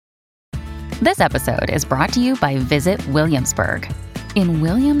This episode is brought to you by Visit Williamsburg. In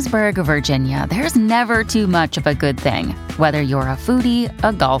Williamsburg, Virginia, there's never too much of a good thing. Whether you're a foodie,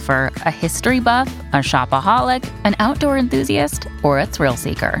 a golfer, a history buff, a shopaholic, an outdoor enthusiast, or a thrill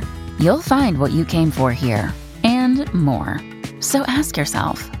seeker, you'll find what you came for here and more. So ask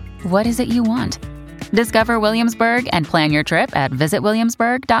yourself, what is it you want? Discover Williamsburg and plan your trip at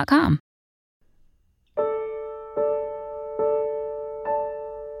visitwilliamsburg.com.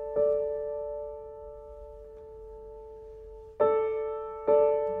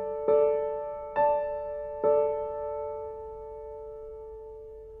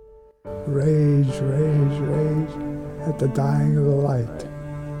 Rage, rage, rage at the dying of the light.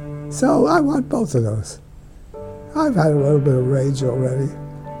 So I want both of those. I've had a little bit of rage already,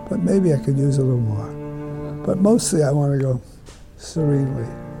 but maybe I could use a little more. But mostly I want to go serenely,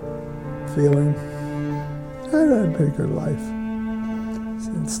 feeling I've had a pretty good life.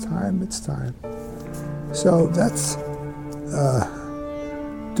 It's time. So that's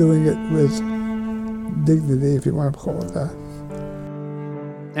doing it with dignity, if you want to call it that.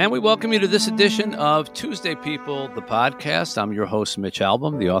 And we welcome you to this edition of Tuesday People, the podcast. I'm your host, Mitch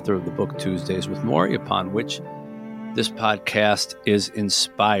Albom, the author of the book Tuesdays with Morrie, upon which this podcast is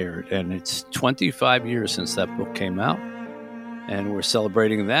inspired. And it's 25 years since that book came out. And we're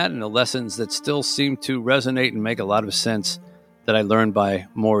celebrating that and the lessons that still seem to resonate and make a lot of sense that I learned by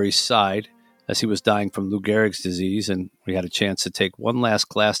Morrie's side as he was dying from Lou Gehrig's disease. And we had a chance to take one last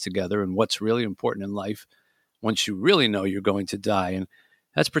class together and what's really important in life once you really know you're going to die. And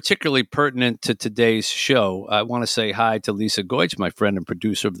that's particularly pertinent to today's show. I want to say hi to Lisa Goich, my friend and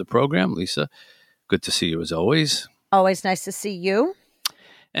producer of the program. Lisa, good to see you as always. Always nice to see you.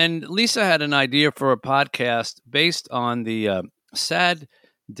 And Lisa had an idea for a podcast based on the sad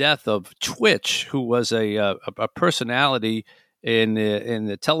death of Twitch, who was a personality in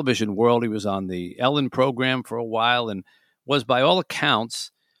the television world. He was on the Ellen program for a while and was, by all accounts,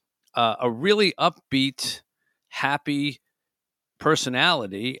 a really upbeat, happy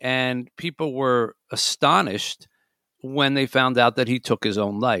personality, and people were astonished when they found out that he took his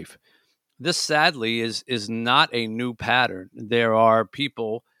own life. This, sadly, is not a new pattern. There are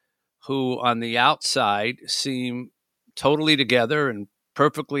people who, on the outside, seem totally together and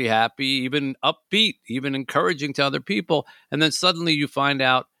perfectly happy, even upbeat, even encouraging to other people, and then suddenly you find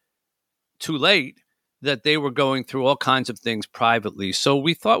out too late that they were going through all kinds of things privately. So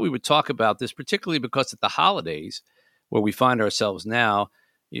we thought we would talk about this, particularly because at the holidays, where we find ourselves now,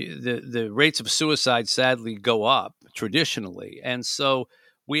 the rates of suicide sadly go up traditionally. And so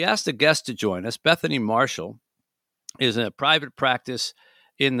we asked a guest to join us. Bethany Marshall is in a private practice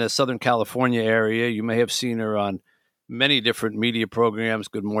in the Southern California area. You may have seen her on many different media programs,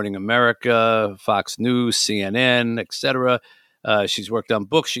 Good Morning America, Fox News, CNN, etc. She's worked on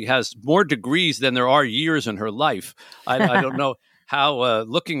books. She has more degrees than there are years in her life. I don't know how,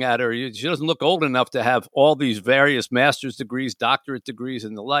 looking at her, she doesn't look old enough to have all these various master's degrees, doctorate degrees,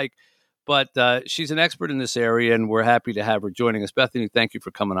 and the like. But she's an expert in this area, and we're happy to have her joining us. Bethany, thank you for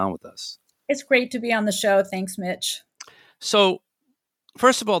coming on with us. It's great to be on the show. Thanks, Mitch. So,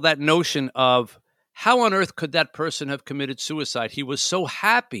 first of all, that notion of how on earth could that person have committed suicide? He was so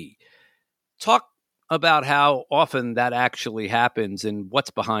happy. Talk about how often that actually happens and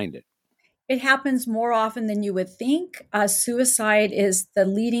what's behind it. It happens more often than you would think. Suicide is the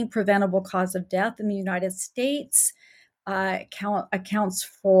leading preventable cause of death in the United States. Accounts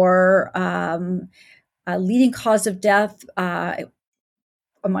for a leading cause of death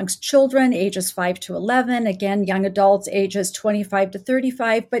amongst children ages 5 to 11, again, young adults ages 25 to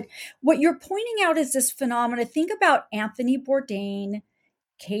 35. But what you're pointing out is this phenomenon. Think about Anthony Bourdain,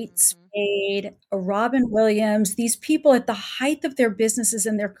 Kate Spade, Robin Williams, these people at the height of their businesses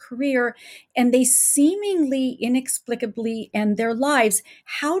and their career, and they seemingly inexplicably end their lives.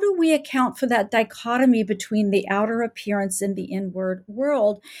 How do we account for that dichotomy between the outer appearance and the inward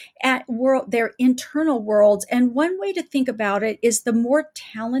world, their internal worlds? And one way to think about it is the more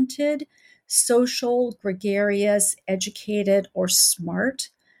talented, social, gregarious, educated, or smart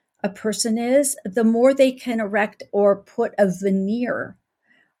a person is, the more they can erect or put a veneer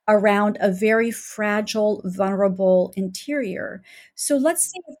around a very fragile, vulnerable interior. So let's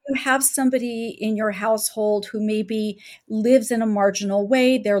say if you have somebody in your household who maybe lives in a marginal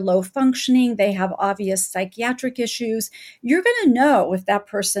way, they're low functioning, they have obvious psychiatric issues, you're going to know if that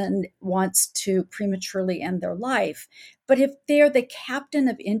person wants to prematurely end their life. But if they're the captain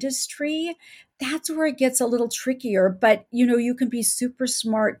of industry, that's where it gets a little trickier. But, you can be super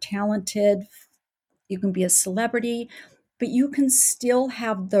smart, talented, you can be a celebrity, but you can still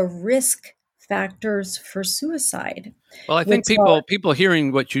have the risk factors for suicide. Well, I think Which are, people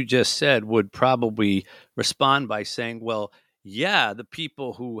hearing what you just said would probably respond by saying, "Well, yeah, the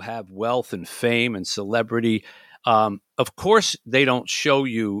people who have wealth and fame and celebrity, of course, they don't show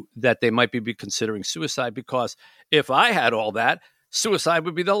you that they might be considering suicide because if I had all that, suicide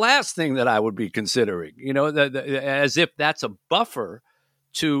would be the last thing that I would be considering." You know, as if that's a buffer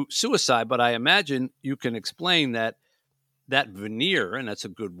to suicide. But I imagine you can explain that veneer, and that's a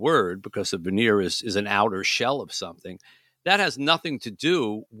good word because a veneer is an outer shell of something, that has nothing to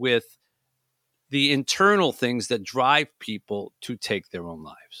do with the internal things that drive people to take their own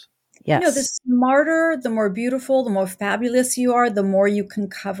lives. Yes. the smarter, the more beautiful, the more fabulous you are, the more you can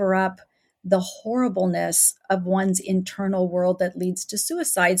cover up the horribleness of one's internal world that leads to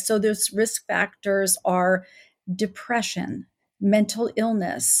suicide. So those risk factors are depression, mental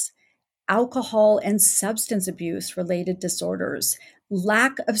illness, alcohol and substance abuse related disorders,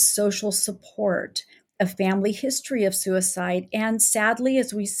 lack of social support, a family history of suicide, and sadly,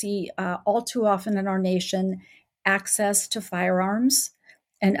 as we see all too often in our nation, access to firearms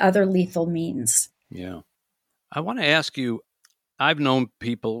and other lethal means. Yeah. I want to ask you, I've known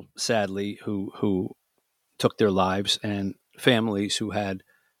people, sadly, who took their lives and families who had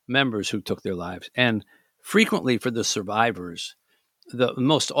members who took their lives. And frequently for the survivors, the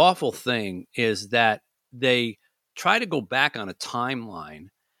most awful thing is that they try to go back on a timeline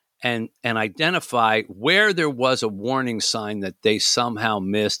and identify where there was a warning sign that they somehow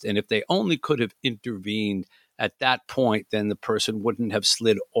missed. And if they only could have intervened at that point, then the person wouldn't have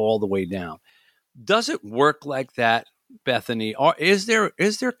slid all the way down. Does it work like that, Bethany? Or is there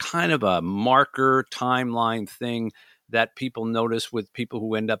kind of a marker timeline thing that people notice with people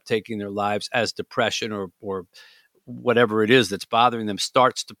who end up taking their lives as depression or whatever it is that's bothering them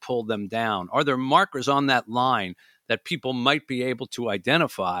starts to pull them down? Are there markers on that line that people might be able to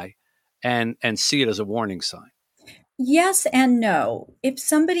identify and see it as a warning sign? Yes and no. If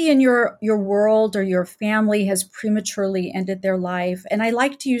somebody in your world or your family has prematurely ended their life, and I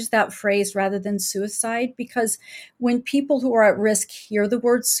like to use that phrase rather than suicide, because when people who are at risk hear the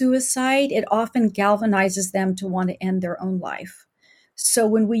word suicide, it often galvanizes them to want to end their own life. So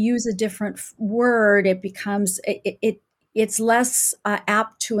when we use a different word, it becomes it's less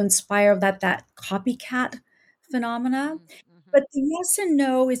apt to inspire that copycat phenomena. But the yes and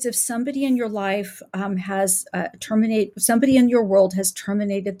no is if somebody in your life has somebody in your world has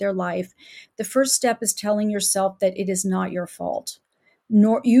terminated their life, the first step is telling yourself that it is not your fault.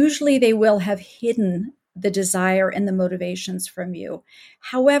 Nor usually they will have hidden the desire and the motivations from you.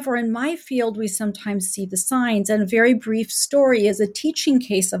 However, in my field, we sometimes see the signs. And a very brief story is a teaching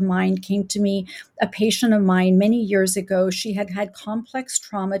case of mine came to me, a patient of mine many years ago. She had had complex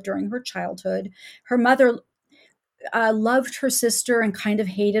trauma during her childhood. Her mother loved her sister and kind of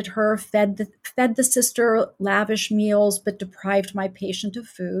hated her, fed the sister lavish meals, but deprived my patient of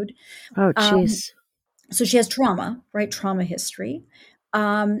food. Oh, geez. So she has trauma, right? Trauma history.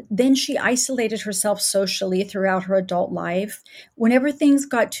 Then she isolated herself socially throughout her adult life. Whenever things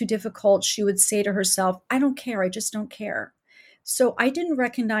got too difficult, she would say to herself, I don't care. I just don't care. So I didn't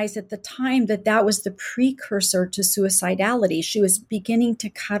recognize at the time that was the precursor to suicidality. She was beginning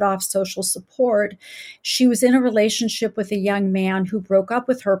to cut off social support. She was in a relationship with a young man who broke up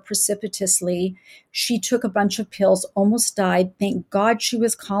with her precipitously. She took a bunch of pills, almost died. Thank God she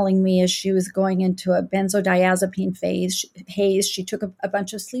was calling me as she was going into a benzodiazepine haze. She took a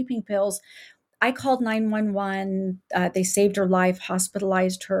bunch of sleeping pills. I called 911. They saved her life,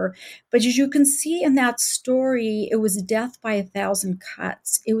 hospitalized her. But as you can see in that story, it was death by 1,000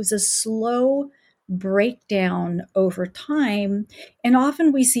 cuts. It was a slow breakdown over time. And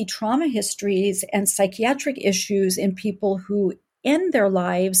often we see trauma histories and psychiatric issues in people who end their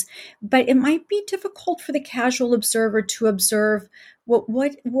lives, but it might be difficult for the casual observer to observe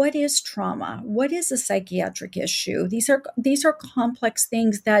what is trauma? What is a psychiatric issue? These are complex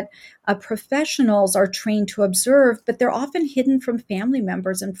things that professionals are trained to observe, but they're often hidden from family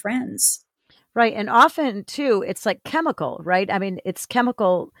members and friends. Right. And often too, it's like chemical, right? I mean, it's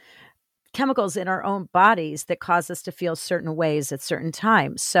chemicals in our own bodies that cause us to feel certain ways at certain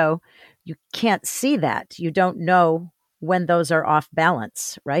times. So you can't see that. You don't know when those are off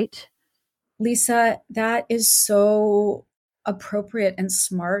balance, right? Lisa, that is so appropriate and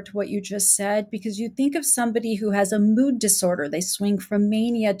smart what you just said, because you think of somebody who has a mood disorder, they swing from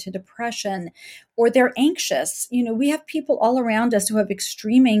mania to depression, or they're anxious. We have people all around us who have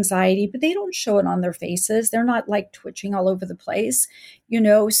extreme anxiety, but they don't show it on their faces. They're not like twitching all over the place,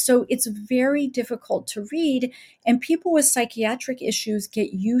 so it's very difficult to read. And people with psychiatric issues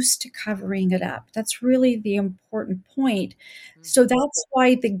get used to covering it up. That's really the important point. So that's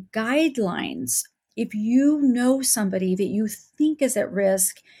why the guidelines, if you know somebody that you think is at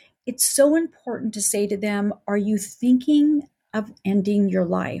risk, it's so important to say to them, are you thinking of ending your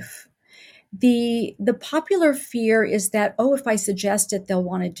life? The popular fear is that, if I suggest it, they'll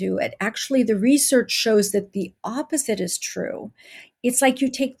want to do it. Actually, the research shows that the opposite is true. It's like you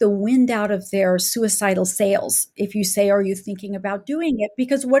take the wind out of their suicidal sails if you say, are you thinking about doing it?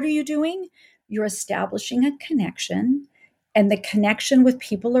 Because what are you doing? You're establishing a connection, and the connection with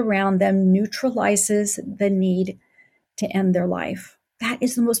people around them neutralizes the need to end their life. That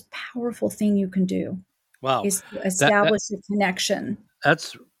is the most powerful thing you can do. Wow. Is to establish a connection.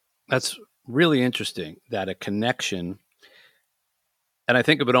 That's really interesting, that a connection, and I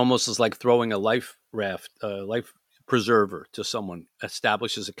think of it almost as like throwing a life preserver to someone,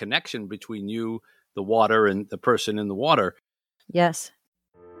 establishes a connection between you, the water, and the person in the water. Yes.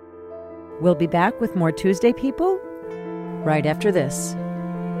 We'll be back with more Tuesday People right after this.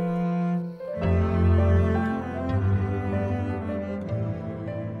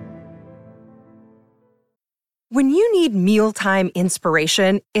 When you need mealtime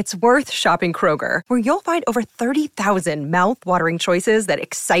inspiration, it's worth shopping Kroger, where you'll find over 30,000 mouth-watering choices that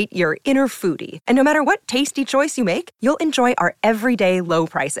excite your inner foodie. And no matter what tasty choice you make, you'll enjoy our everyday low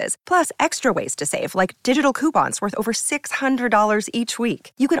prices, plus extra ways to save, like digital coupons worth over $600 each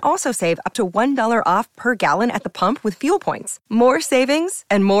week. You can also save up to $1 off per gallon at the pump with fuel points. More savings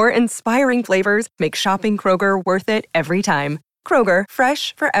and more inspiring flavors make shopping Kroger worth it every time. Kroger,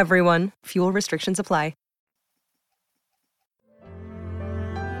 fresh for everyone. Fuel restrictions apply.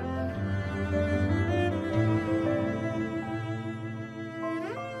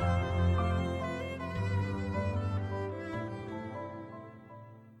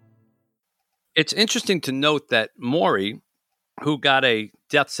 It's interesting to note that Maury, who got a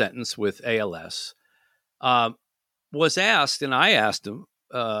death sentence with ALS, was asked, and I asked him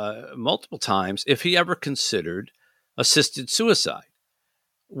multiple times, if he ever considered assisted suicide,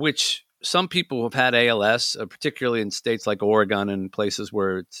 which some people who have had ALS, particularly in states like Oregon and places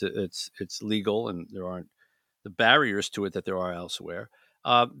where it's legal and there aren't the barriers to it that there are elsewhere,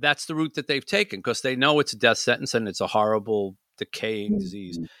 that's the route that they've taken, because they know it's a death sentence and it's a horrible, decaying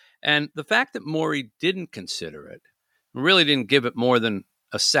disease. And the fact that Maury didn't consider it, really didn't give it more than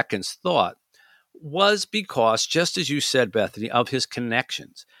a second's thought, was because, just as you said, Bethany, of his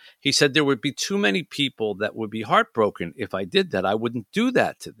connections. He said there would be too many people that would be heartbroken if I did that. I wouldn't do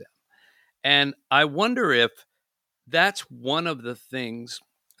that to them. And I wonder if that's one of the things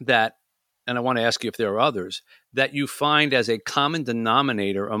that, and I want to ask you if there are others, that you find as a common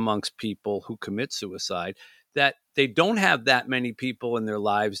denominator amongst people who commit suicide, that they don't have that many people in their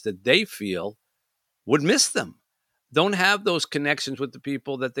lives that they feel would miss them. Don't have those connections with the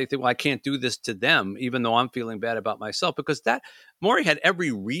people that they think, well, I can't do this to them, even though I'm feeling bad about myself. Because that Maury had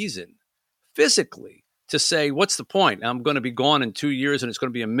every reason physically to say, what's the point? I'm going to be gone in 2 years and it's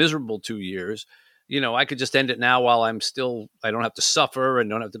going to be a miserable 2 years. I could just end it now while I don't have to suffer and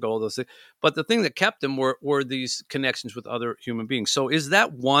don't have to go all those things. But the thing that kept him were these connections with other human beings. So is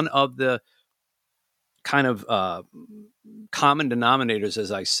that one of the kind of common denominators,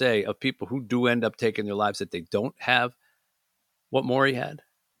 as I say, of people who do end up taking their lives, that they don't have what Maury had?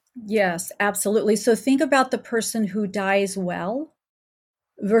 Yes, absolutely. So think about the person who dies well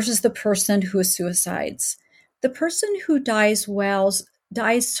versus the person who suicides. The person who dies well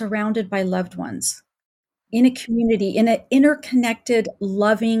dies surrounded by loved ones in a community, in an interconnected,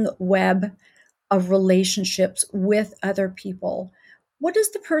 loving web of relationships with other people. What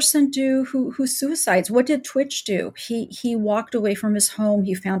does the person do who suicides? What did Twitch do? He walked away from his home.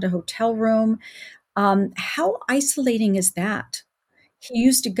 He found a hotel room. How isolating is that? He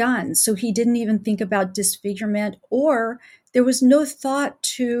used a gun, so he didn't even think about disfigurement, or there was no thought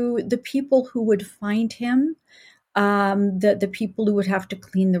to the people who would find him, the people who would have to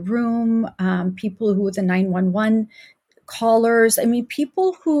clean the room, people who were the 911 callers. I mean,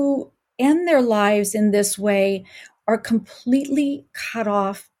 people who end their lives in this way are completely cut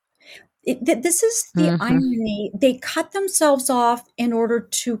off. This is the irony. They cut themselves off in order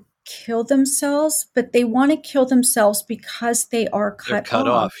to kill themselves, but they want to kill themselves because they are cut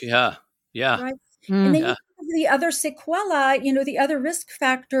off. Yeah. Right? And then you have the other sequela, the other risk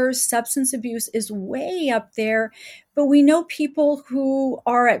factors, substance abuse is way up there. But we know people who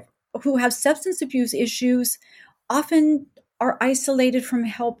have substance abuse issues often are isolated from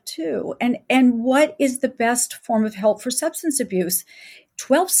help too. And what is the best form of help for substance abuse?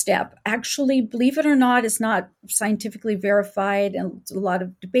 12-step, actually, believe it or not, is not scientifically verified, and there's a lot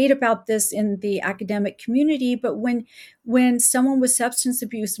of debate about this in the academic community. But when someone with substance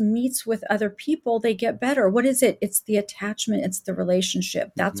abuse meets with other people, they get better. What is it? It's the attachment. It's the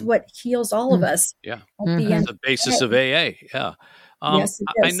relationship. That's what heals all of us. Yeah, at the end the basis of AA. Yeah. Yes, it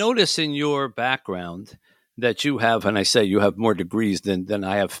I is. notice in your background that you have, and I say you have more degrees than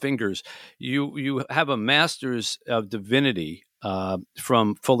I have fingers. You have a master's of divinity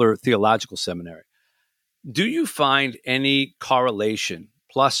from Fuller Theological Seminary. Do you find any correlation,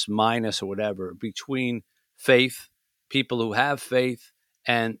 plus, minus, or whatever, between faith, people who have faith,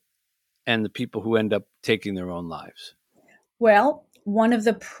 and the people who end up taking their own lives? Well, one of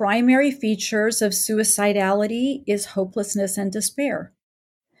the primary features of suicidality is hopelessness and despair.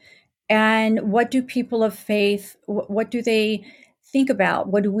 And what do people of faith, what do they think about?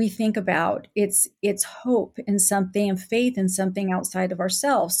 What do we think about? It's hope in something and faith in something outside of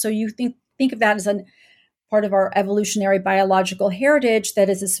ourselves. So you think of that as a part of our evolutionary biological heritage, that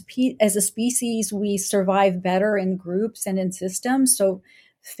as a species, we survive better in groups and in systems. So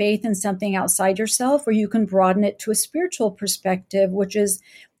faith in something outside yourself, or you can broaden it to a spiritual perspective, which is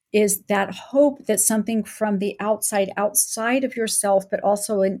that hope that something from the outside of yourself, but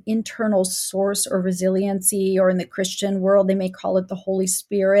also an internal source or resiliency, or in the Christian world, they may call it the Holy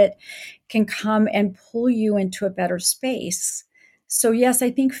Spirit, can come and pull you into a better space. So yes,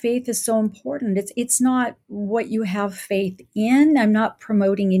 I think faith is so important. It's not what you have faith in. I'm not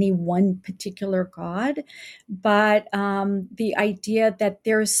promoting any one particular God, but the idea that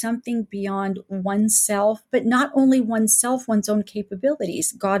there is something beyond oneself, but not only oneself, one's own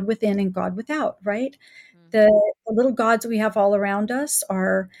capabilities, God within and God without, right? The little gods we have all around us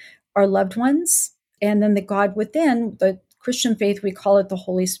are our loved ones. And then the God within, the Christian faith, we call it the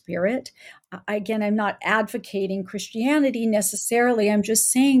Holy Spirit. Again, I'm not advocating Christianity necessarily. I'm just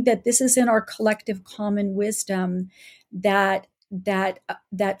saying that this is in our collective common wisdom, that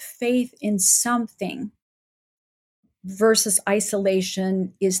faith in something versus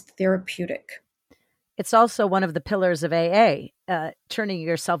isolation is therapeutic. It's also one of the pillars of AA, turning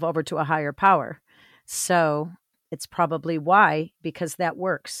yourself over to a higher power. So it's probably why, because that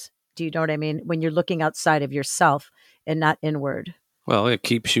works. Do you know what I mean? When you're looking outside of yourself and not inward. Well, it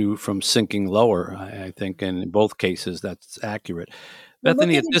keeps you from sinking lower, I think, and in both cases, that's accurate. Well,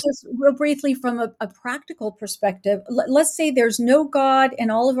 Bethany, look at it just real briefly from a practical perspective. Let's say there's no God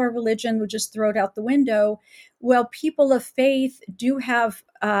and all of our religion would just throw it out the window. Well, people of faith do have,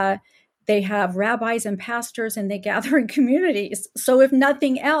 they have rabbis and pastors, and they gather in communities. So if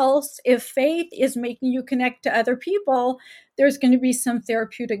nothing else, if faith is making you connect to other people, there's going to be some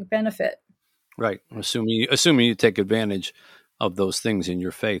therapeutic benefit. Right. Assuming you take advantage of those things in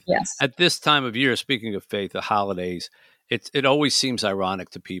your faith. Yes. At this time of year, speaking of faith, the holidays, it always seems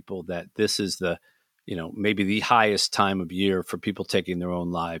ironic to people that this is maybe the highest time of year for people taking their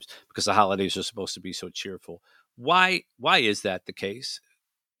own lives, because the holidays are supposed to be so cheerful. Why is that the case?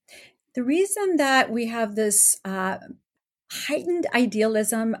 The reason that we have this heightened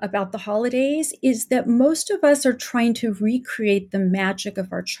idealism about the holidays is that most of us are trying to recreate the magic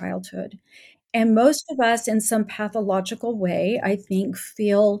of our childhood. And most of us, in some pathological way, I think,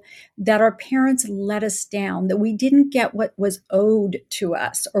 feel that our parents let us down, that we didn't get what was owed to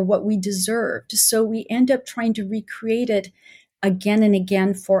us or what we deserved. So we end up trying to recreate it again and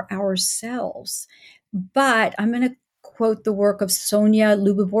again for ourselves. But I'm going to quote the work of Sonia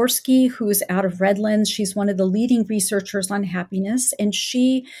Luboborski, who's out of Redlands. She's one of the leading researchers on happiness. And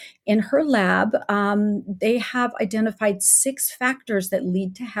she, in her lab, they have identified 6 factors that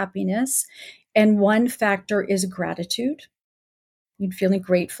lead to happiness. And one factor is gratitude. You're feeling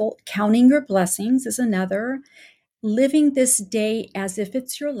grateful. Counting your blessings is another. Living this day as if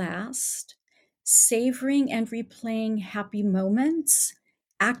it's your last. Savoring and replaying happy moments.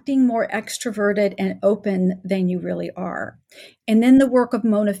 Acting more extroverted and open than you really are. And then the work of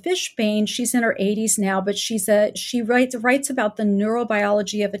Mona Fishbane, she's in her 80s now, but she writes about the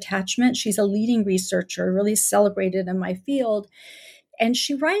neurobiology of attachment. She's a leading researcher, really celebrated in my field. And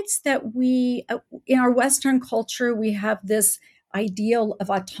she writes that we, in our Western culture, we have this ideal of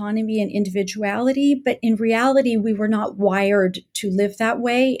autonomy and individuality, but in reality, we were not wired to live that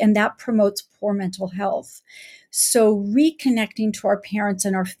way, and that promotes poor mental health. So reconnecting to our parents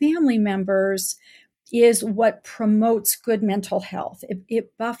and our family members is what promotes good mental health.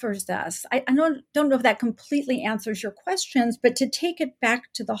 It buffers us. I don't know if that completely answers your questions, but to take it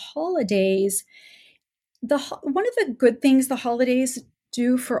back to the holidays, one of the good things the holidays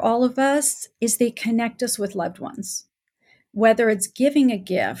do for all of us is they connect us with loved ones, whether it's giving a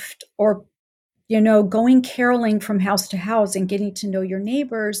gift or going caroling from house to house and getting to know your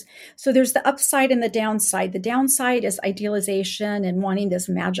neighbors. So there's the upside and the downside. The downside is idealization and wanting this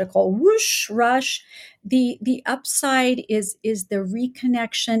magical whoosh rush. The upside is the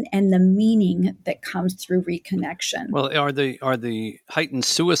reconnection and the meaning that comes through reconnection. Well, are the heightened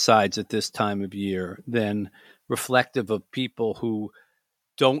suicides at this time of year then reflective of people who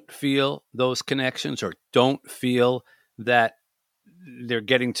don't feel those connections or don't feel that they're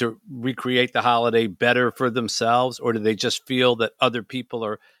getting to recreate the holiday better for themselves, or do they just feel that other people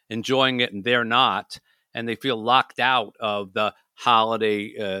are enjoying it and they're not, and they feel locked out of the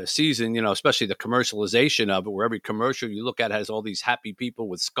holiday season, especially the commercialization of it, where every commercial you look at has all these happy people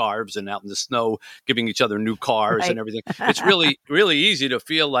with scarves and out in the snow giving each other new cars and everything. It's really, really easy to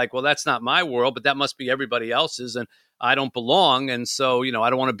feel like, well, that's not my world, but that must be everybody else's, and I don't belong, and so, I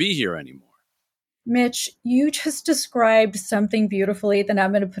don't want to be here anymore. Mitch, you just described something beautifully that I'm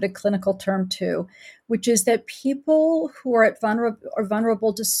going to put a clinical term to, which is that people who are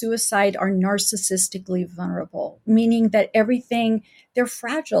vulnerable to suicide are narcissistically vulnerable, meaning that they're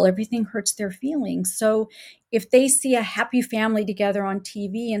fragile, everything hurts their feelings. So if they see a happy family together on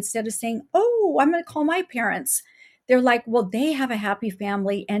TV, instead of saying, oh, I'm going to call my parents, they're like, well, they have a happy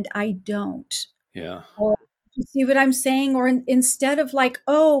family and I don't. Yeah. You see what I'm saying? Or instead of like,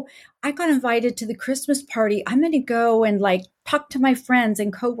 oh, I got invited to the Christmas party, I'm going to go and like talk to my friends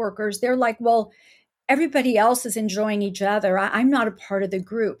and coworkers. They're like, well, everybody else is enjoying each other. I'm not a part of the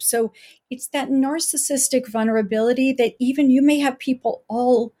group. So it's that narcissistic vulnerability that even you may have people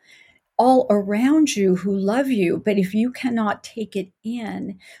all around you who love you, but if you cannot take it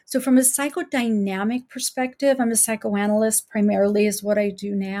in. So from a psychodynamic perspective, I'm a psychoanalyst primarily is what I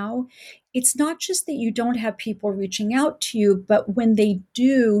do now. It's not just that you don't have people reaching out to you, but when they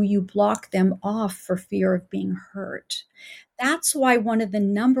do, you block them off for fear of being hurt. That's why one of the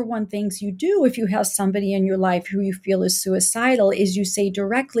number one things you do if you have somebody in your life who you feel is suicidal is you say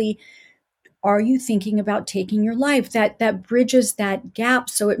directly, are you thinking about taking your life? That bridges that gap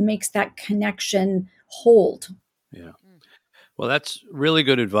so it makes that connection hold. Yeah. Well, that's really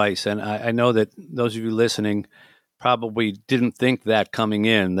good advice. And I know that those of you listening probably didn't think that coming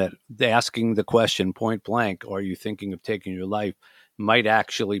in, that asking the question point blank, are you thinking of taking your life, might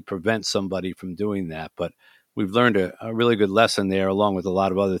actually prevent somebody from doing that. But we've learned a really good lesson there, along with a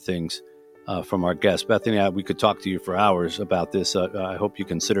lot of other things from our guests. Bethany, we could talk to you for hours about this. I hope you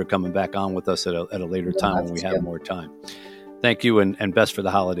consider coming back on with us at a later time when we have more time. Thank you, and best for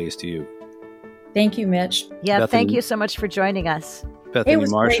the holidays to you. Thank you, Mitch. Yeah, Bethany, thank you so much for joining us. Bethany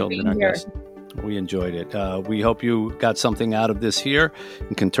Marshall, been our guest. We enjoyed it. We hope you got something out of this here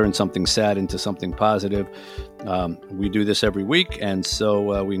and can turn something sad into something positive. We do this every week, and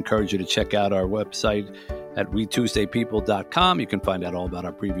so we encourage you to check out our website at WeTuesdayPeople.com. You can find out all about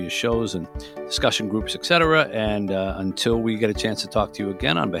our previous shows and discussion groups, etc. And until we get a chance to talk to you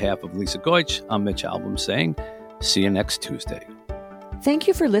again, on behalf of Lisa Goich, I'm Mitch Albom saying, see you next Tuesday. Thank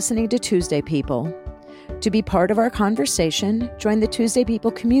you for listening to Tuesday People. To be part of our conversation, join the Tuesday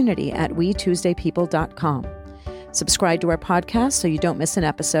People community at WeTuesdayPeople.com. Subscribe to our podcast so you don't miss an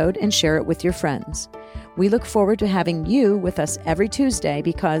episode, and share it with your friends. We look forward to having you with us every Tuesday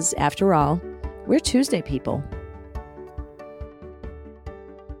because, after all, we're Tuesday People.